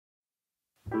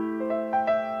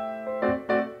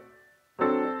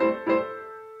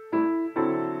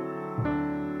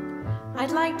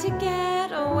I'd like to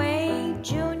get away,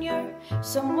 Junior,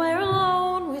 somewhere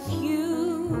alone with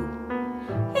you.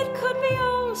 It could be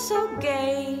oh so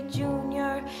gay,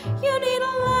 Junior, you need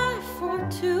a laugh or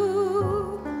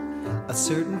two. A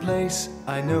certain place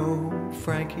I know,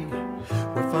 Frankie,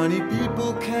 where funny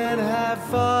people can have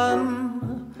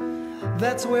fun.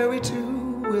 That's where we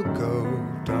two will go,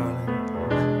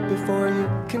 darling, before you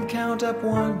can count up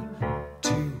 1,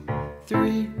 2,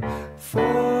 3,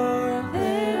 4.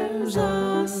 There's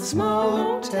a small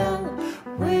hotel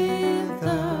with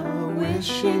a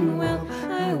wishing well.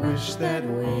 I wish that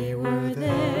we were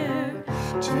there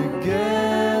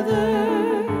together.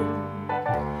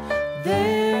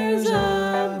 There's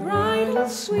a bridal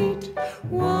suite,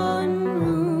 1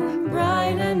 room,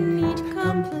 bright and neat,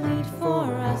 complete for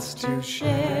us to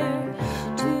share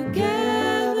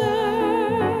together.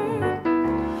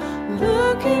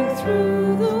 Looking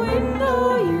through the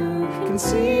window, you can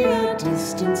see a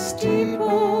distant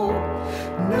steeple,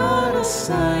 not a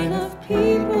sign of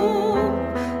people.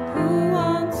 Who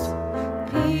wants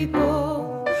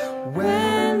people?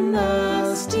 When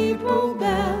the steeple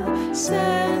bell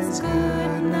says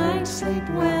good night, sleep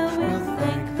well, we'll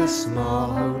thank the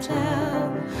small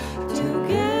hotel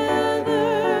together.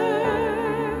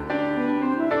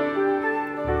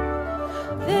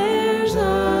 There's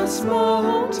a small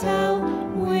hotel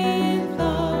with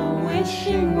a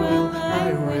wishing well.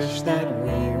 I wish that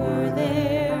we were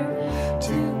there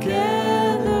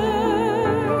together.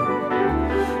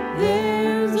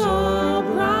 There's a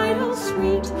bridal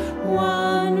suite,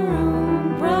 1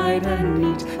 room, bright and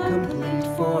neat, complete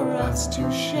for us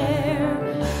to share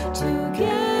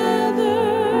together.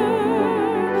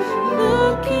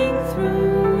 Looking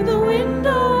through the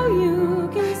window, you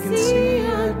can see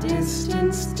a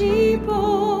distant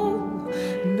steeple,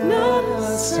 not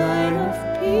a sign of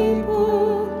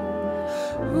people.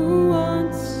 Who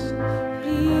wants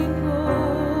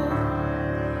people?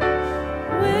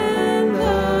 When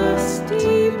the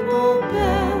steeple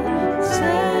bell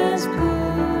says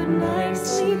good night,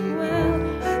 sleep well,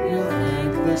 we'll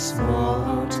thank the small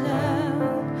hotel.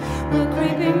 We'll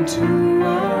creep into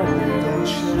our little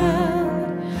shell,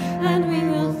 and we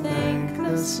will thank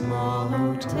the small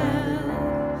hotel.